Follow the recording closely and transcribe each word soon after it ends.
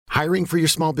Hiring for your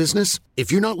small business?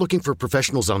 If you're not looking for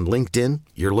professionals on LinkedIn,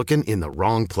 you're looking in the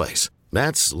wrong place.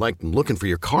 That's like looking for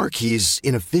your car keys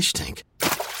in a fish tank.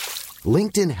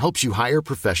 LinkedIn helps you hire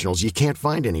professionals you can't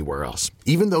find anywhere else,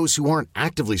 even those who aren't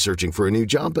actively searching for a new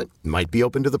job but might be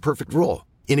open to the perfect role.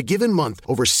 In a given month,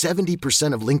 over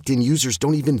 70% of LinkedIn users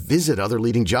don't even visit other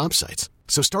leading job sites.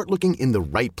 So start looking in the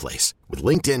right place. With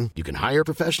LinkedIn, you can hire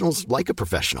professionals like a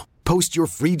professional. Post your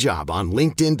free job on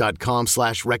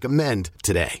linkedin.com/recommend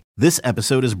today. This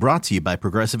episode is brought to you by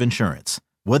Progressive Insurance.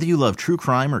 Whether you love true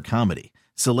crime or comedy,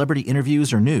 celebrity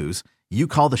interviews or news, you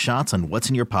call the shots on what's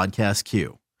in your podcast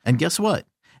queue. And guess what?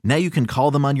 Now you can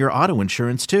call them on your auto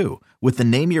insurance too with the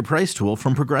Name Your Price tool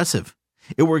from Progressive.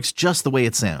 It works just the way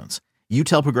it sounds. You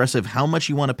tell Progressive how much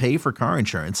you want to pay for car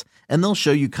insurance, and they'll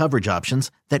show you coverage options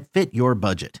that fit your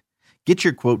budget. Get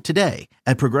your quote today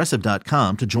at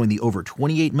Progressive.com to join the over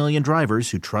 28 million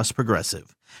drivers who trust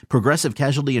Progressive. Progressive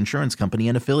Casualty Insurance Company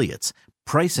and Affiliates.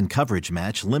 Price and coverage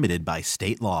match limited by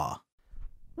state law.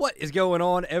 What is going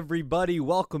on, everybody?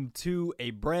 Welcome to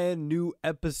a brand new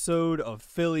episode of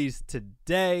Phillies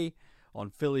Today on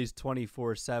Phillies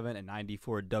 24/7 and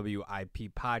 94 WIP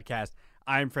podcast.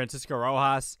 I'm Francisco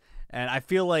Rojas, and I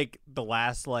feel like the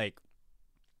last like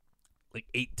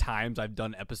 8 times I've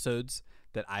done episodes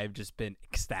that I've just been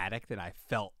ecstatic, that I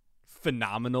felt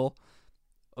phenomenal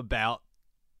about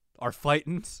our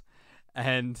fightings.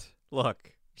 And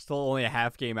look, still only a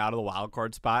half game out of the wild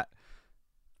card spot.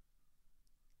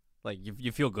 Like,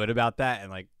 you feel good about that,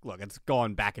 and like, look, it's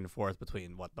going back and forth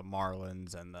between the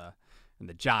Marlins and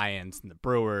the Giants and the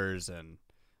Brewers, and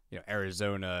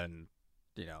Arizona and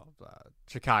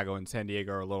Chicago and San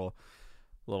Diego are a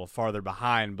little farther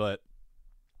behind, but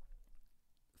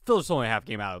Phil's only a half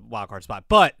game out of the wild card spot.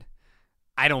 But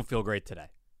I don't feel great today.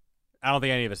 I don't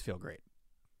think any of us feel great,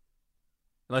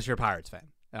 unless you're a Pirates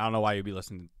fan. And I don't know why you'd be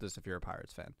listening to this if you're a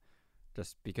Pirates fan.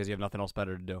 Just because you have nothing else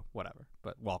better to do, whatever.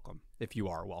 But welcome, if you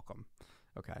are welcome.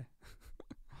 Okay.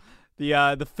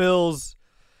 The Phils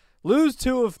lose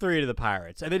 2 of 3 to the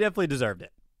Pirates, and they definitely deserved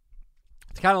it.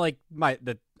 It's kind of like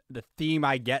the theme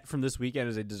I get from this weekend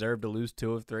is they deserve to lose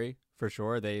 2 of 3 for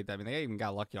sure. They even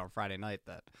got lucky on Friday night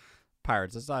that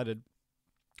Pirates decided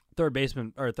third base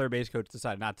coach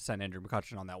decided not to send Andrew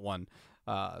McCutchen on that one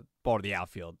ball to the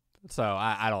outfield. So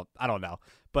I don't know.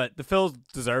 But the Phils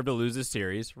deserve to lose this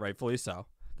series, rightfully so.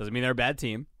 Doesn't mean they're a bad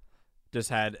team. Just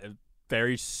had a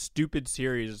very stupid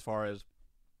series as far as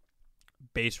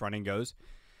base running goes.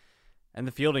 And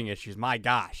the fielding issues, my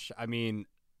gosh. I mean,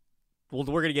 well,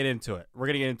 we're going to get into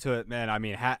it. Man. I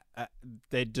mean,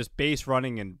 they just base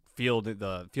running and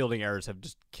the fielding errors have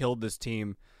just killed this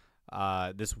team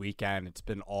this weekend. It's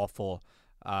been awful.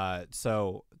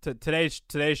 So today's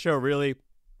show, really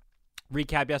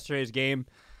recap yesterday's game,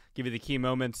 give you the key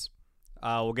moments.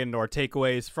 We'll get into our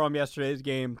takeaways from yesterday's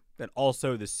game, and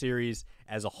also the series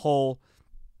as a whole.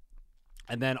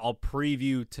 And then I'll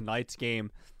preview tonight's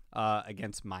game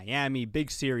against Miami.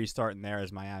 Big series starting there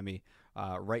as Miami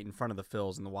right in front of the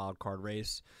Phils in the wild card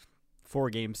race.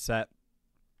 4-game set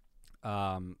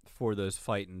for those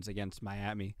fightings against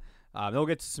Miami. Then we'll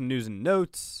get to some news and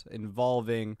notes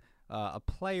involving a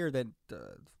player that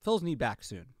Phils need back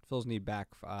soon. Phils need back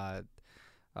for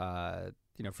the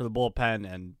bullpen,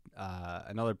 and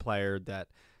another player that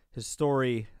his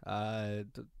story, a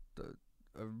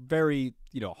very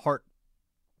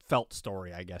heartfelt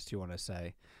story, I guess you want to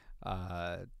say,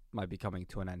 might be coming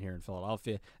to an end here in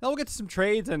Philadelphia. Then we'll get to some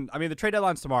trades, and I mean the trade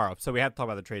deadline's tomorrow, so we have to talk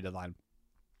about the trade deadline.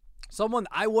 Someone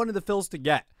I wanted the Phils to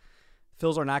get,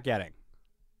 Phils are not getting.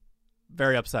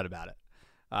 Very upset about it.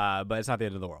 But it's not the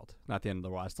end of the world. Not the end of the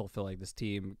world. I still feel like this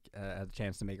team has a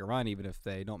chance to make a run, even if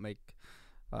they don't make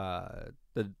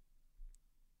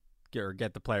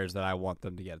get the players that I want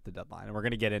them to get at the deadline. And we're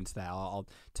going to get into that. I'll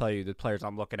tell you the players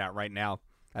I'm looking at right now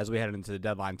as we head into the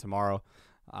deadline tomorrow.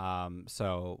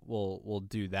 So we'll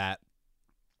do that.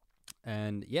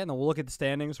 And then we'll look at the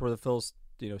standings, where the Phils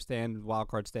stand, wild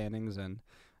card standings, and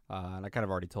I kind of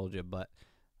already told you, but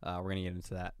we're going to get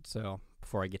into that. So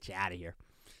before I get you out of here.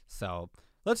 So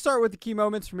let's start with the key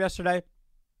moments from yesterday.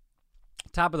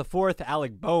 Top of the 4th,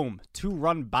 Alec Boehm,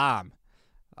 2-run bomb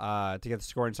to get the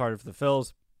scoring started for the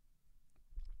Phils.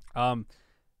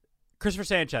 Christopher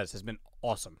Sanchez has been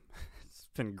awesome. It's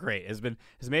been great. Has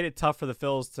made it tough for the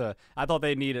Phils to. I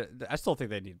still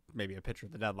think they need maybe a pitcher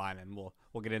at the deadline, and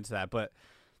we'll get into that. But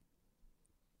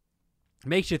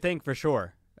makes you think for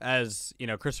sure. As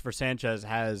Christopher Sanchez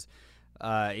has.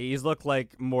 He's looked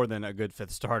like more than a good 5th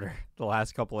starter the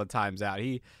last couple of times out.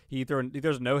 He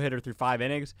throws a no-hitter through 5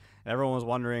 innings. Everyone was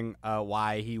wondering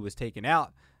why he was taken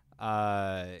out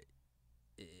after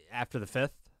the 5th.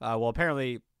 Well,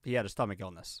 apparently he had a stomach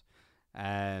illness,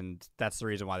 and that's the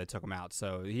reason why they took him out.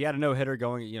 So he had a no-hitter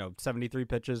going, 73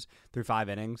 pitches through 5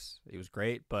 innings. He was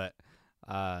great, but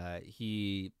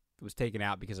he was taken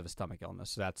out because of a stomach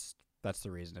illness. So that's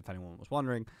the reason, if anyone was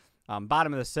wondering.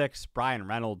 Bottom of the 6th, Brian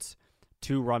Reynolds,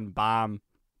 2-run bomb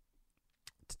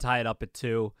to tie it up at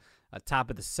 2. Top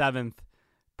of the 7th,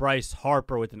 Bryce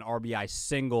Harper with an RBI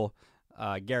single.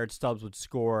 Garrett Stubbs would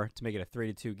score to make it a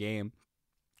 3-2 game.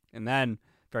 And then,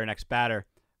 very next batter,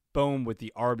 Bohm with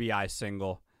the RBI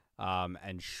single,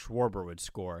 and Schwarber would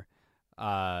score.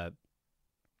 So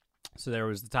there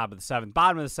was the top of the 7th.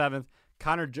 Bottom of the 7th,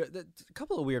 a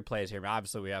couple of weird plays here.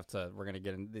 Obviously, we're going to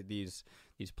get into these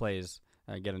plays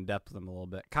and get in depth with them a little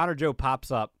bit. Connor Joe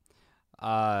pops up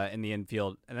in the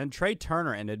infield, and then Trey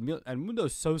Turner and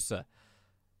Edmundo Sosa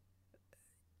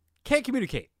can't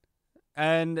communicate,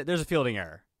 and there's a fielding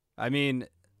error. I mean,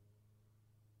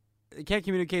 they can't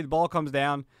communicate. The ball comes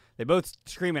down. They both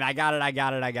screaming, I got it, I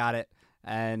got it, I got it.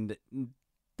 And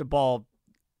the ball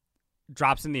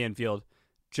drops in the infield.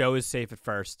 Joe is safe at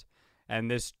first. And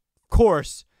this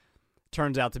course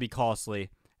turns out to be costly,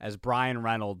 as Brian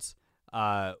Reynolds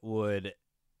would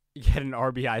get an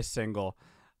RBI single.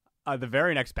 The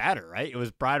very next batter, right? It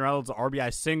was Brian Reynolds'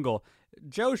 RBI single.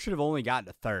 Joe should have only gotten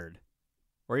to third,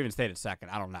 or even stayed at second.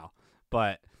 I don't know.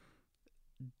 But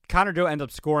Connor Joe ends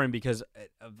up scoring because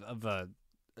of a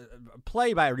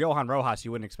play by Johan Rojas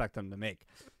you wouldn't expect him to make.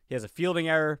 He has a fielding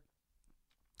error,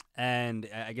 and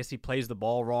I guess he plays the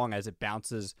ball wrong as it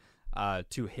bounces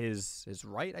to his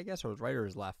right, I guess, or his right or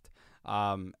his left.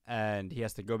 And he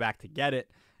has to go back to get it,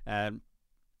 and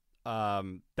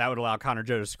that would allow Connor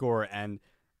Joe to score. And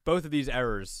both of these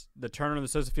errors, the Turner and the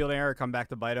Sosa fielding error, come back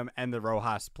to bite him, and the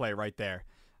Rojas play right there.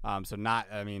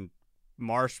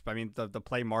 Marsh, the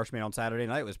play Marsh made on Saturday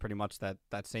night was pretty much that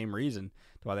same reason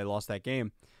to why they lost that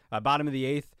game. Bottom of the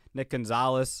 8th, Nick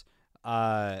Gonzalez,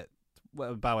 by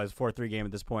the way, it's 4-3 game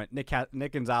at this point. Nick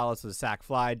Gonzalez with a sac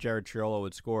fly. Jared Triolo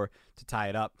would score to tie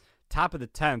it up. Top of the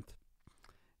 10th,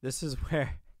 this is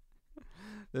where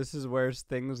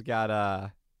things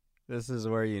got, this is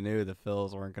where you knew the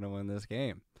Phils weren't going to win this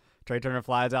game. Trey Turner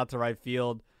flies out to right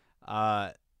field.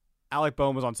 Alec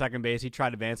Bohm was on second base. He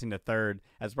tried advancing to third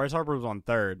as Bryce Harper was on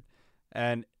third.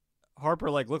 And Harper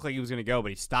looked like he was going to go,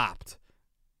 but he stopped.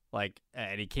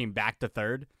 And he came back to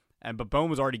third. But Bohm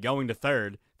was already going to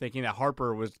third, thinking that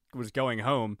Harper was going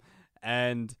home.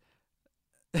 And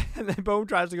then Bohm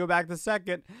tries to go back to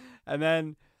second. And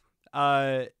then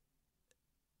Harper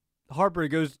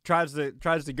tries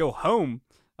to go home.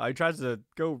 He tries to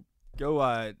go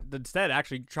instead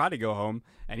actually try to go home,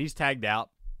 and he's tagged out.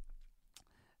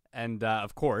 And,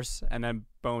 of course, and then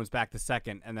Bohm's back to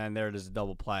second, and then there it is, a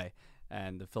double play,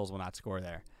 and the Phils will not score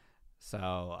there.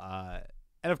 So,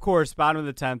 and, of course, bottom of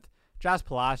the 10th, Josh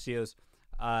Palacios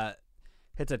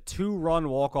hits a 2-run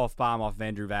walk-off bomb off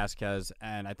Andrew Vasquez,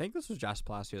 and I think this was Josh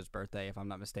Palacios' birthday, if I'm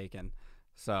not mistaken.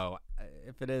 So,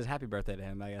 if it is, happy birthday to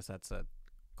him. I guess that's a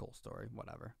cool story,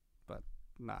 whatever, but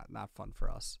not fun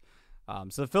for us.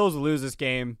 So, the Phils will lose this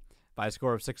game by a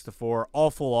score of 6-4.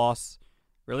 Awful loss.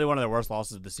 Really one of the worst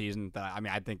losses of the season.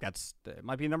 I think it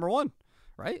might be number 1,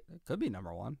 right? It could be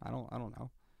number 1. I don't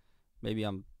know. Maybe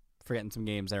I'm forgetting some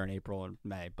games there in April and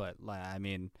May, but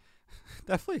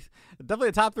definitely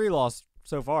a top 3 loss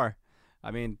so far.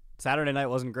 Saturday night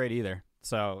wasn't great either.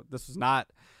 So this was not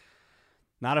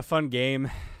a fun game.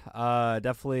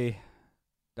 Definitely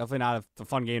not a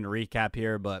fun game to recap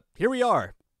here, but here we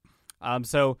are.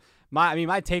 So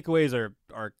my takeaways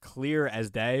are clear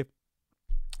as day.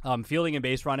 Fielding and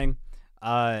base running,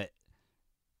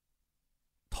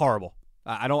 horrible.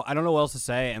 I don't know what else to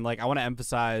say, and I want to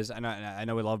emphasize. I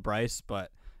know we love Bryce,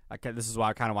 but this is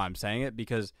why I'm saying it,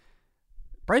 because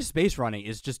Bryce's base running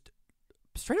is just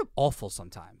straight up awful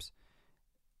sometimes,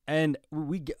 and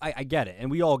I get it, and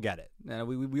we all get it. And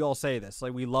we all say this,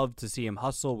 we love to see him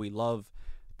hustle. We love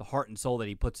the heart and soul that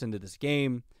he puts into this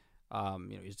game.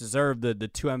 He's deserved the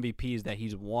 2 MVPs that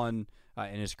he's won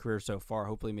in his career so far.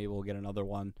 Hopefully, maybe we'll get another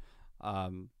one,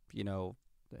 in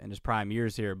his prime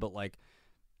years here. But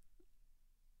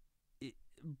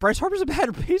Bryce Harper's a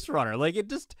bad base runner. It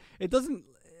doesn't.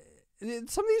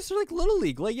 Some of these are little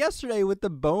league. Yesterday with the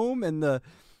Bohm and the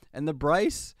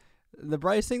Bryce thing.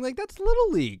 That's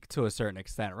little league to a certain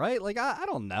extent, right? I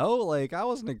don't know. I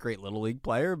wasn't a great little league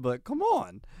player, but come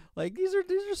on. These are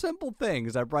simple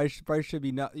things that Bryce should should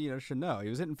know. He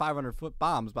was hitting 500-foot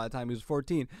bombs by the time he was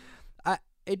 14.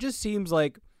 It just seems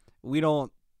like we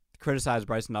don't criticize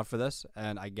Bryce enough for this,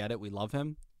 and I get it. We love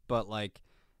him, but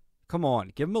come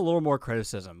on, give him a little more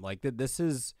criticism. This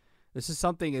is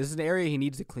something. This is an area he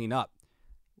needs to clean up.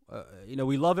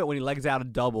 We love it when he legs out a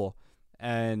double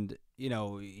and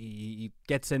he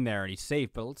gets in there and he's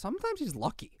safe, but sometimes he's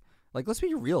lucky. Like, let's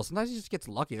be real. Sometimes he just gets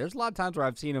lucky. There's a lot of times where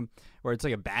I've seen him where it's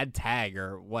like a bad tag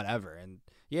or whatever. And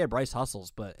yeah, Bryce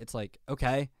hustles, but it's like,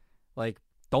 okay, like,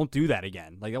 don't do that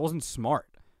again. Like, that wasn't smart.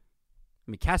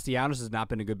 I mean, Castellanos has not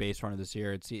been a good base runner this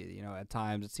year. It's, at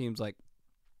times it seems like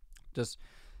just,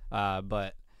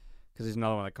 but because he's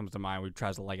another one that comes to mind who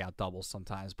tries to leg out doubles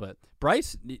sometimes. But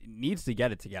Bryce needs to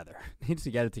get it together. Needs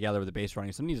to get it together with the base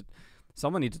running.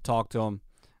 Someone needs to talk to him.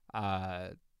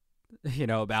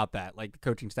 About that, like the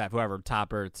coaching staff, whoever,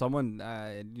 Topper, someone,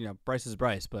 Bryce is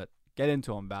Bryce, but get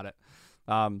into him about it.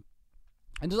 And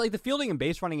just like the fielding and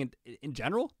base running in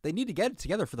general, they need to get it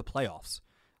together for the playoffs.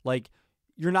 Like,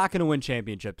 you're not going to win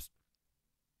championships,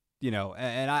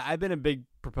 and I've been a big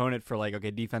proponent for like,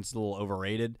 okay, defense is a little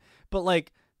overrated, but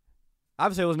like,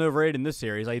 obviously it wasn't overrated in this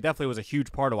series. Like, it definitely was a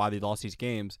huge part of why they lost these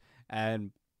games.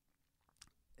 And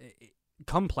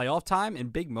come playoff time in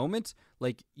big moments,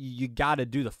 like, you got to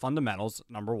do the fundamentals,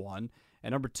 number one.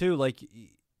 And number two, like,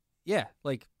 yeah,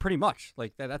 like, pretty much.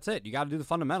 Like, that's it. You got to do the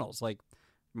fundamentals. Like,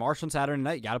 Marsh on Saturday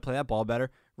night, you got to play that ball better.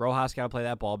 Rojas got to play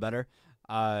that ball better.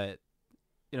 The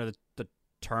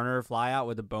Turner fly out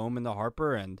with the Bohm and the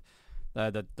Harper, and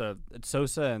the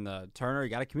Sosa and the Turner, you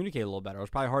got to communicate a little better. It was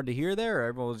probably hard to hear there.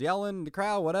 Everyone was yelling, the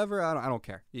crowd, whatever. I don't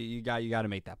care. You got to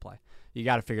make that play. You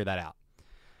got to figure that out.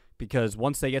 Because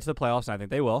once they get to the playoffs, and I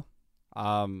think they will,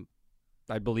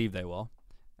 I believe they will,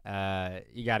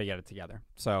 you got to get it together.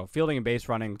 So fielding and base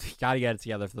running, you got to get it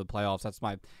together for the playoffs. That's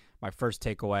my first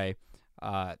takeaway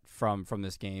from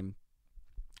this game.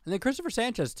 And then Christopher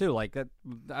Sanchez too. Like that,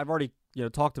 I've already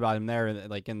talked about him there,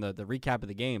 like in the recap of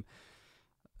the game.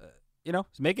 He's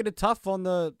making it tough on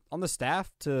the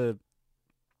staff to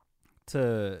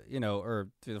or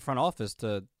to the front office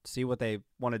to see what they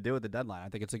want to do at the deadline. I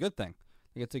think it's a good thing.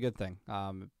 Puts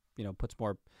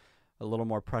a little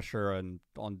more pressure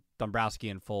on Dombrowski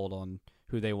and Fold on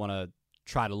who they want to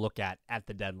try to look at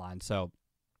the deadline. So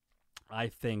I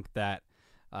think that,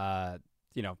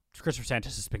 Christopher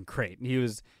Sanchez has been great. He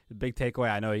was a big takeaway.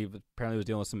 I know he apparently was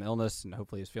dealing with some illness, and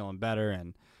hopefully he's feeling better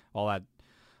and all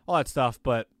that stuff.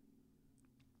 But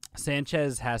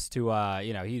Sanchez has to,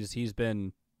 he's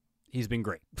been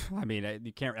great. I mean,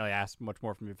 you can't really ask much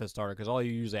more from your fifth starter, because all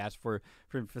you usually ask for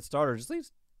your fifth starter is at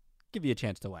least give you a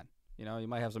chance to win. You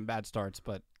might have some bad starts,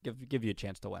 but give you a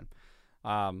chance to win.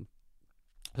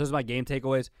 Those are my game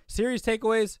takeaways. Series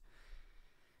takeaways.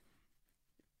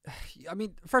 I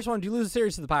mean, first one, you lose a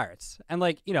series to the Pirates, and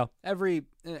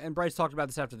and Bryce talked about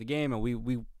this after the game, and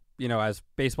we as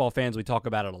baseball fans, we talk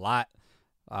about it a lot,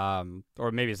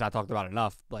 or maybe it's not talked about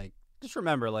enough. Like, just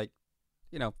remember,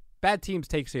 bad teams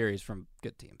take series from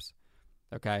good teams.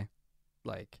 Okay?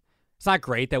 Like, it's not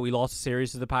great that we lost a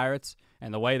series to the Pirates,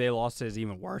 and the way they lost it is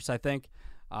even worse, I think.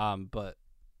 But,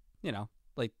 the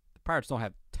Pirates don't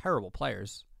have terrible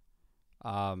players.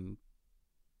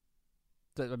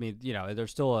 They're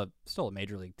still a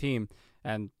major league team,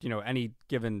 and, not any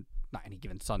given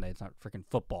Sunday, it's not freaking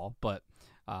football, but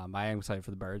I am excited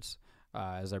for the Birds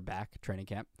as they're back training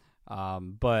camp.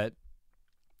 But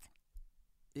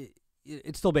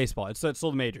it's still baseball. It's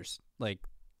still the majors. Like,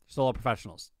 still all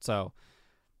professionals. So,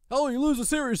 you lose a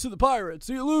series to the Pirates.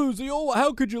 You lose.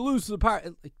 How could you lose to the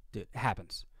Pirates? Like, dude, it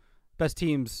happens. Best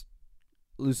teams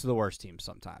lose to the worst teams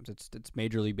sometimes. It's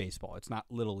Major League Baseball. It's not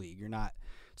Little League.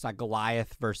 It's not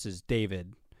Goliath versus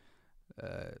David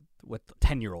with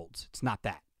 10-year-olds. It's not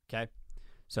that. Okay?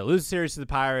 So lose a series to the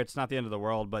Pirates, not the end of the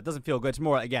world, but it doesn't feel good. It's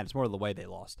more the way they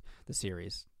lost the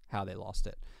series, how they lost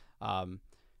it.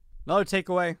 Another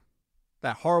takeaway,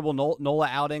 that horrible Nola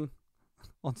outing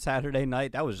on Saturday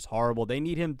night, that was just horrible. They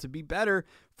need him to be better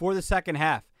for the second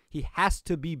half. He has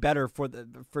to be better for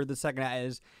the second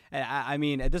half. I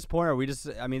mean, at this point, this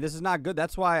is not good.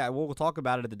 That's why we'll talk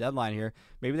about it at the deadline here.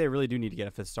 Maybe they really do need to get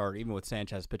a fifth starter, even with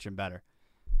Sanchez pitching better,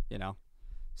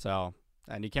 So,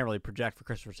 and you can't really project for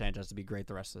Christopher Sanchez to be great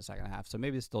the rest of the second half. So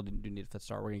maybe they still do need a fifth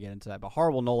starter. We're going to get into that. But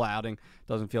horrible Nola outing.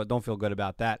 Don't feel good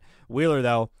about that. Wheeler,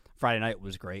 though, Friday night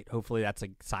was great. Hopefully that's a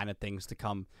sign of things to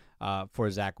come for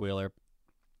Zach Wheeler.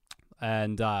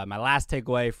 And my last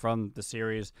takeaway from the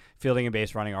series, fielding and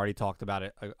base running. I already talked about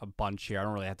it a bunch here. I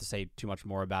don't really have to say too much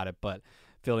more about it, but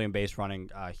fielding and base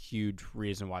running, a huge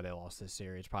reason why they lost this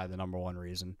series, probably the number one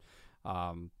reason.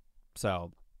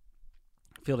 So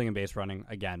fielding and base running,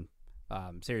 again,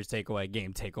 series takeaway,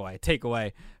 game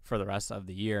takeaway for the rest of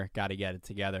the year. Got to get it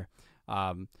together.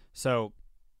 So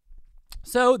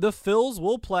the Phils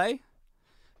will play.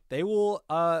 They will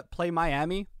play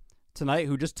Miami tonight,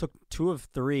 who just took 2 of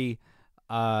 3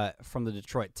 from the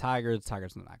Detroit Tigers.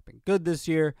 Tigers have not been good this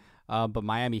year, but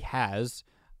Miami has.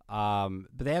 But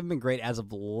they haven't been great as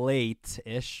of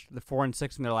late-ish. They're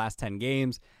 4-6 in their last 10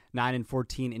 games,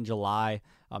 9-14 in July.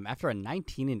 After a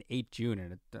 19-8 June,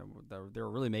 and they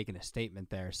were really making a statement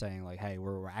there, saying like, "Hey,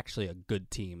 we're actually a good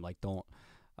team. Like, don't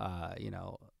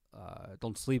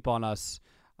sleep on us."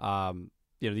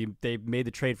 They made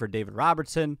the trade for David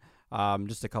Robertson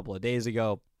just a couple of days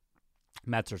ago.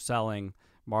 Mets are selling.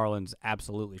 Marlins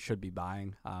absolutely should be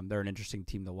buying. They're an interesting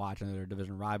team to watch. I know they're a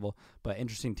division rival, but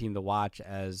interesting team to watch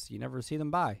as you never see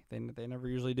them buy. They never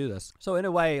usually do this. So in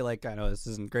a way, like, I know this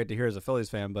isn't great to hear as a Phillies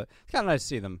fan, but it's kind of nice to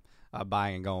see them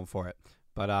buying and going for it.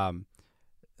 But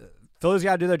Phillies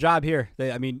got to do their job here.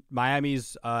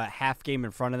 Miami's half game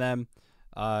in front of them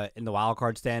in the wild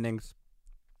card standings,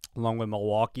 along with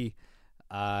Milwaukee.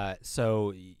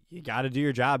 So you got to do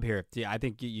your job here. I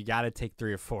think you got to take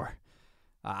 3 or 4.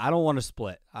 I don't want to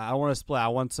split. I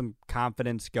want some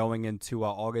confidence going into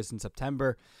August and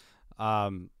September.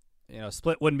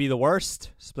 Split wouldn't be the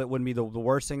worst. Split wouldn't be the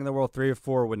worst thing in the world. 3 or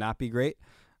 4 would not be great.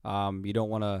 You don't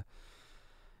want to,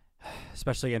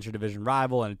 especially against your division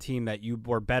rival and a team that you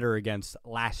were better against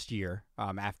last year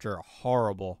after a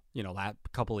horrible,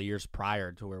 couple of years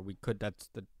prior to where we could. That's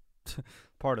the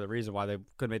part of the reason why they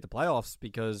couldn't make the playoffs,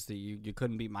 because you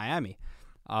couldn't beat Miami.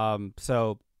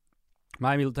 So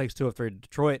Miami takes 2 of 3 to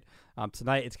Detroit.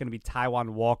 Tonight it's going to be Taijuan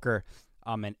Walker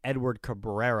and Edward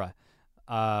Cabrera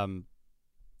from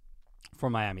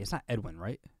Miami. It's not Edwin,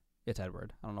 right? It's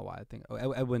Edward. I don't know why I think.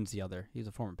 Oh, Edwin's the other. He's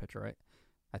a former pitcher, right?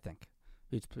 I think.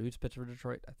 Who's pitcher for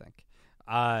Detroit? I think.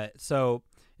 So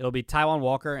it'll be Taijuan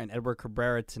Walker and Edward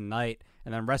Cabrera tonight,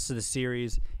 and then rest of the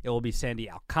series it will be Sandy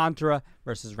Alcantara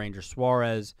versus Ranger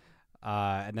Suarez,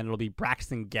 and then it'll be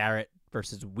Braxton Garrett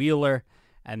versus Wheeler,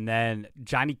 and then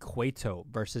Johnny Cueto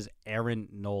versus Aaron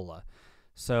Nola.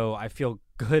 So I feel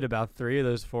good about 3 of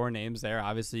those 4 names there.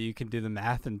 Obviously, you can do the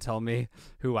math and tell me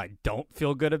who I don't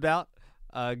feel good about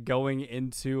going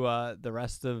into the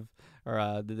rest of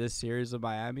this series of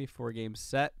Miami 4-game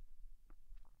set.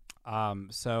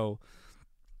 So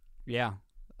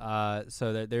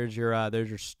there's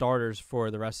your starters for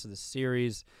the rest of the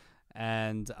series,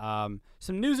 and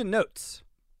some news and notes.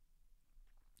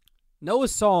 Noah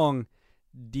Song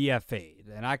DFA'd,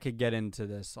 and I could get into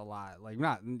this a lot, like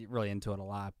not really into it a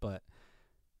lot, but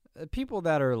people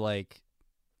that are like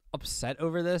upset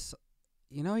over this,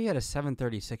 he had a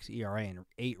 7.36 ERA and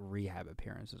 8 rehab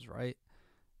appearances, right?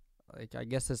 Like, I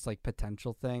guess it's like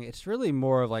potential thing. It's really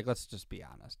more of like, let's just be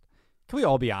honest. Can we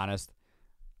all be honest?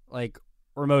 Like,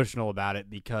 we're emotional about it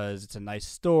because it's a nice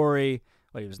story.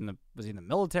 Like, was he in the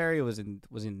military? Was he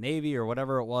in Navy or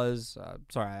whatever it was?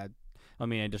 Sorry, I don't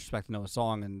mean I disrespect Noah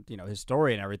Song and his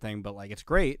story and everything, but like, it's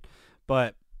great.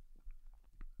 But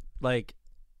like,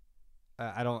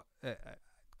 I don't.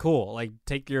 Cool. Like,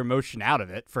 take your emotion out of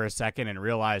it for a second and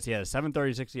realize he had a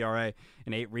 7.36 ERA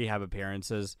and 8 rehab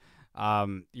appearances.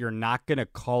 You're not gonna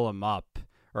call him up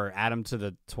or add him to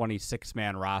the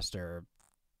 26-man roster, or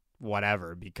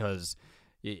whatever, because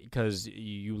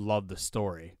you love the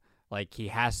story. Like, he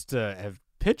has to have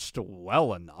pitched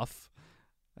well enough.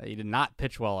 He did not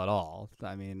pitch well at all.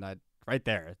 I mean, right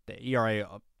there, the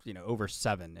ERA, over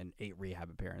 7 and 8 rehab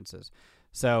appearances.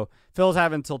 So Phil's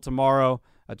have until tomorrow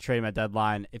to trade him at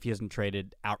deadline. If he hasn't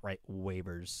traded, outright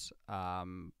waivers,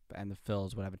 and the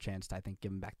Phils would have a chance to, I think,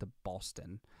 give him back to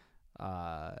Boston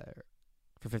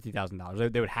for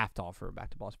 $50,000. They would have to offer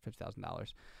back to Boston for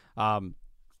 $50,000.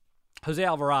 Jose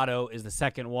Alvarado is the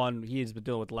second one. He's been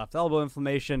dealing with left elbow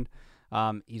inflammation.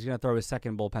 He's going to throw his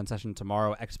second bullpen session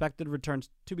tomorrow. Expected returns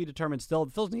to be determined still.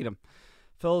 The Phils need him.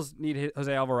 Phils need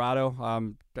Jose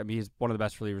Alvarado. He's one of the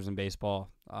best relievers in baseball,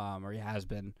 or he has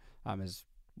been, he's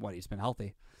been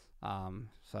healthy.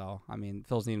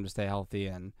 Phils need him to stay healthy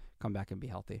and come back and be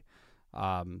healthy.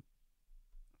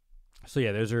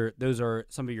 Those are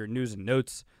some of your news and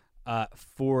notes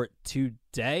for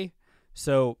today.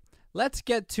 So let's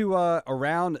get to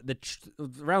around the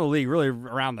league, really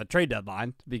around the trade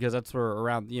deadline, because that's where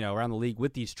around the league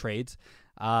with these trades.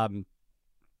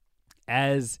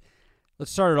 Let's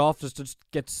start it off just to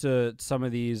get to some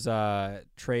of these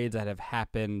trades that have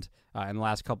happened in the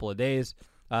last couple of days.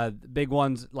 Big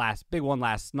one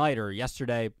last night or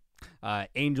yesterday.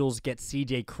 Angels get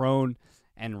C.J. Cron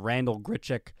and Randall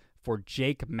Grichuk for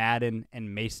Jake Madden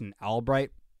and Mason Albright.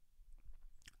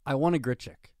 I wanted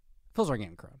Grichuk. Phils aren't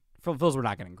getting Cron. Phils were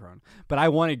not getting Cron, but I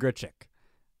wanted Grichuk.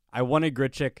 I wanted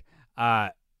Grichuk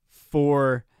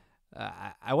for.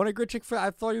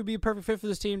 I thought he would be a perfect fit for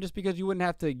this team, just because you wouldn't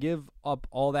have to give up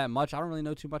all that much. I don't really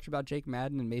know too much about Jake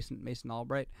Madden and Mason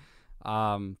Albright,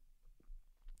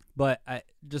 but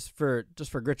just for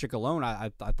Grichuk alone,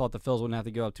 I thought the Phils wouldn't have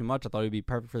to give up too much. I thought he'd be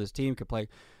perfect for this team. Could play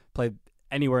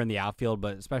anywhere in the outfield,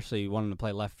 but especially wanting to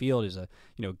play left field. He's a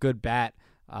good bat,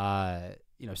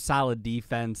 solid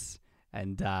defense,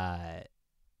 and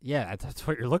that's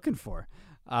what you're looking for.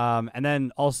 And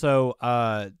then also,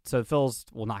 so the Phils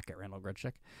will not get Randall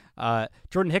Grichuk.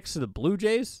 Jordan Hicks to the Blue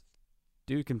Jays.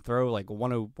 Dude can throw like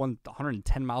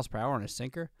 110 miles per hour on a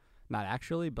sinker. Not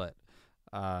actually, but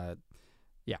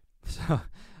yeah. So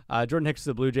Jordan Hicks to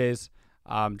the Blue Jays.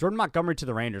 Jordan Montgomery to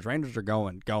the Rangers. Rangers are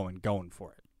going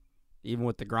for it. Even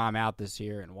with DeGrom out this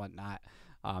year and whatnot.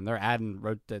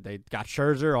 They're they got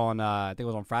Scherzer on, I think it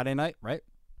was on Friday night, right?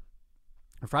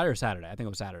 Or Friday or Saturday. I think it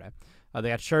was Saturday. They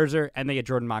got Scherzer and they get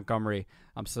Jordan Montgomery.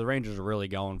 So the Rangers are really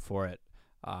going for it.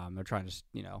 They're trying to,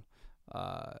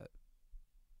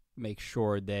 make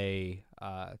sure they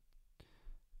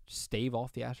stave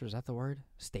off the Astros. Is that the word?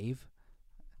 Stave?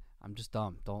 I'm just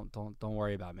dumb. Don't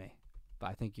worry about me. But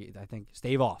I think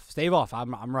stave off. Stave off.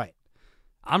 I'm right.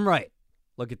 I'm right.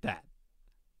 Look at that.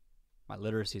 My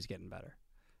literacy is getting better.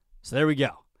 So there we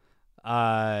go.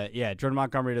 Jordan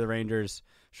Montgomery to the Rangers,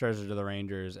 Scherzer to the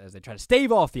Rangers as they try to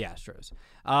stave off the Astros.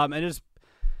 And just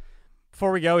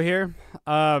before we go here,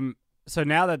 so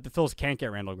now that the Phils can't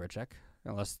get Randall Grichuk,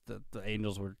 unless the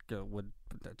Angels would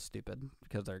that's stupid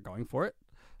because they're going for it.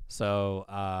 So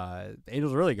the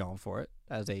Angels are really going for it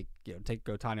as they take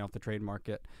Ohtani off the trade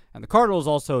market, and the Cardinals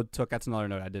also took. That's another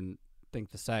note I didn't think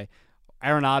to say.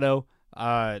 Nolan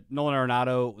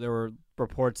Arenado. There were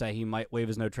reports that he might waive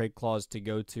his no trade clause to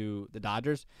go to the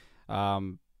Dodgers.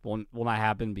 Will not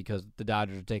happen because the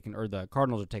the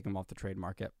Cardinals are taking him off the trade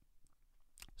market.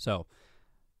 So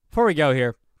before we go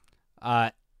here,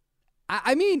 I'd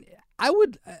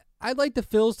like the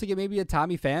Phils to get maybe a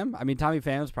Tommy Pham. I mean, Tommy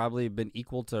Pham's probably been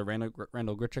equal to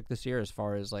Randall Grichuk this year as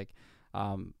far as like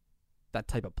that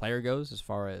type of player goes. As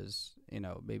far as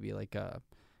maybe like a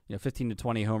 15 to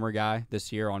 20 homer guy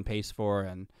this year on pace for,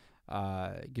 and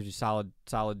gives you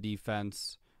solid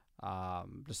defense,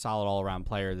 just solid all around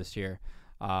player this year.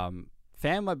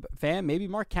 Pham, maybe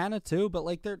Mark Canha too, but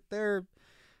like they're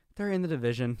in the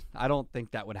division. I don't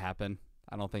think that would happen.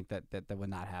 I don't think that would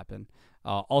not happen.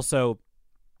 Would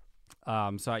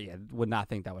not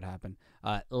think that would happen.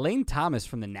 Lane Thomas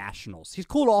from the Nationals. He's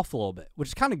cooled off a little bit, which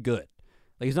is kind of good.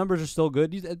 Like his numbers are still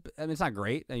good. It's not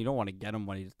great, and you don't want to get him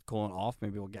when he's cooling off.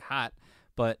 Maybe he'll get hot.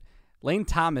 But Lane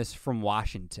Thomas from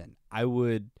Washington,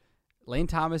 Lane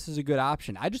Thomas is a good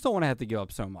option. I just don't want to have to give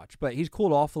up so much. But he's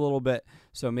cooled off a little bit,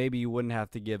 so maybe you wouldn't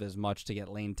have to give as much to get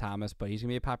Lane Thomas. But he's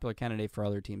gonna be a popular candidate for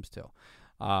other teams too.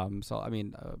 A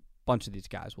bunch of these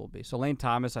guys will be. So Lane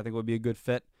Thomas, I think, would be a good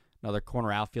fit. Another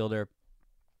corner outfielder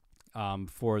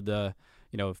for the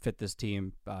fit this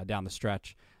team down the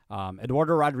stretch.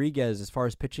 Eduardo Rodriguez, as far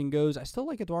as pitching goes, I still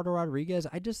like Eduardo Rodriguez.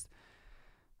 I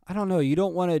don't know. You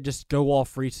don't want to just go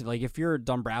off recent. Like if you're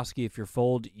Dombrowski, if you're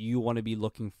Fold, you want to be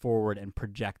looking forward and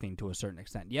projecting to a certain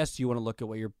extent. Yes, you want to look at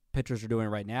what your pitchers are doing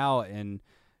right now, and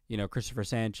Christopher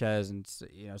Sanchez and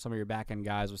some of your back end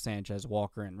guys with Sanchez,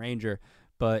 Walker, and Ranger.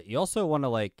 But you also want to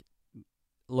like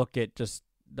look at just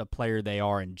the player they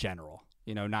are in general.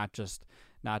 Not just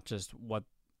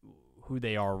who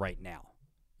they are right now.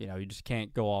 You just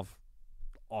can't go off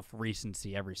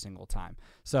recency every single time.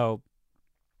 So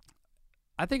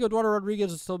I think Eduardo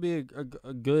Rodriguez would still be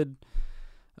a good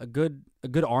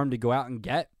arm to go out and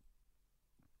get.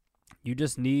 You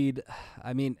just need,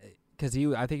 because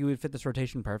I think he would fit this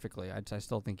rotation perfectly. I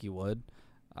still think he would,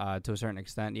 to a certain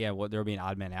extent. Yeah, there would be an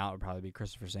odd man out. It would probably be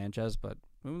Christopher Sanchez, but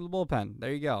move the bullpen.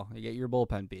 There you go. You get your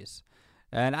bullpen piece.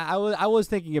 And I was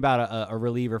thinking about a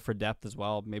reliever for depth as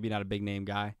well. Maybe not a big name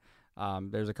guy.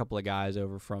 There's a couple of guys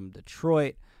over from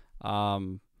Detroit.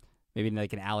 Maybe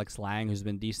like an Alex Lang who's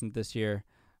been decent this year.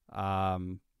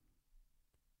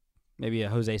 Maybe a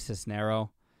Jose Cisnero.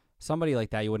 Somebody like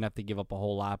that you wouldn't have to give up a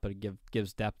whole lot, but it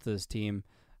gives depth to this team,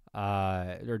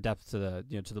 or depth to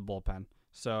the to the bullpen.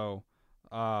 So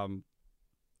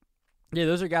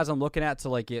those are guys I'm looking at. So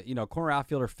like corner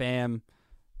outfielder Pham,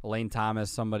 Lane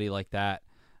Thomas, somebody like that.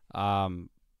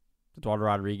 Eduardo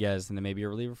Rodriguez, and then maybe a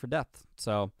reliever for depth.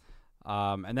 So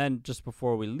and then just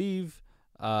before we leave,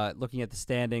 looking at the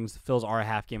standings, the Phils are a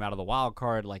half game out of the wild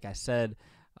card. Like I said,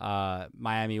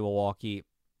 Miami, Milwaukee,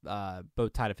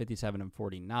 both tied at 57 and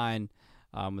 49,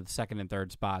 with second and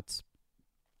third spots,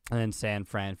 and then San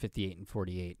Fran 58 and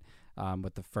 48,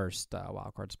 with the first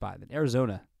wild card spot. Then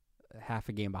Arizona, half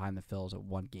a game behind the Phils at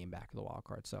 1 game back of the wild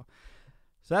card. So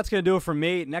that's gonna do it for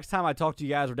me. Next time I talk to you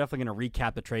guys, we're definitely gonna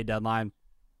recap the trade deadline.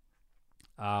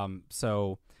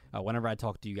 Whenever I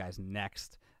talk to you guys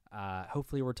next,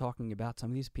 hopefully we're talking about some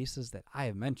of these pieces that I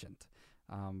have mentioned.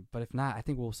 But if not, I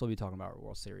think we'll still be talking about our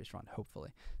World Series run,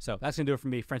 hopefully. So that's going to do it for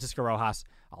me, Francisco Rojas.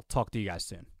 I'll talk to you guys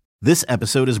soon. This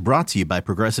episode is brought to you by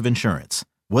Progressive Insurance.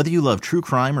 Whether you love true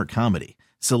crime or comedy,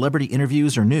 celebrity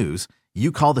interviews or news,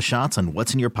 you call the shots on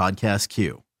what's in your podcast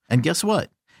queue. And guess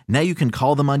what? Now you can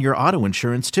call them on your auto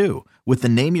insurance too with the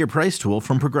Name Your Price tool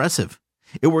from Progressive.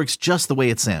 It works just the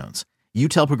way it sounds. You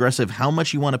tell Progressive how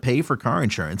much you want to pay for car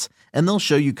insurance, and they'll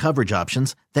show you coverage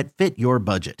options that fit your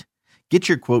budget. Get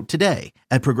your quote today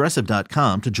at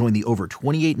Progressive.com to join the over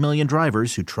 28 million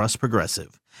drivers who trust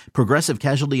Progressive. Progressive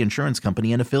Casualty Insurance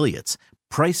Company and Affiliates.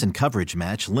 Price and coverage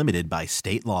match limited by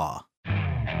state law.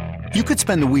 You could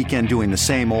spend the weekend doing the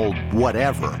same old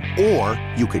whatever, or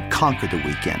you could conquer the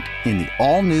weekend in the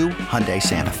all-new Hyundai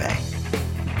Santa Fe.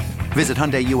 Visit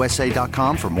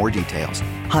HyundaiUSA.com for more details.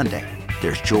 Hyundai,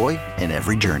 there's joy in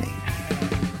every journey.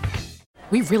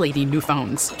 We really need new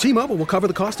phones. T-Mobile will cover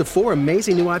the cost of 4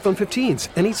 amazing new iPhone 15s,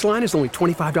 and each line is only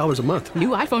 $25 a month. New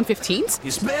iPhone 15s?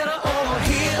 It's better over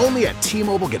here. Only at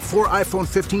T-Mobile, get 4 iPhone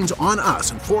 15s on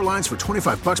us and 4 lines for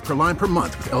 $25 per line per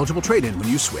month with eligible trade-in when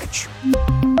you switch.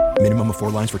 Minimum of 4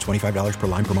 lines for $25 per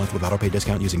line per month with autopay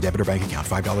discount using debit or bank account.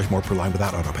 $5 more per line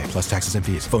without autopay, plus taxes and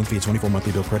fees. Phone fee at 24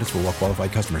 monthly bill credits for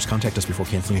well-qualified customers. Contact us before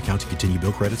canceling account to continue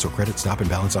bill credits or credit stop and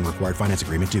balance on required finance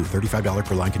agreement due. $35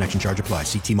 per line connection charge applies.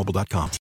 See T-Mobile.com.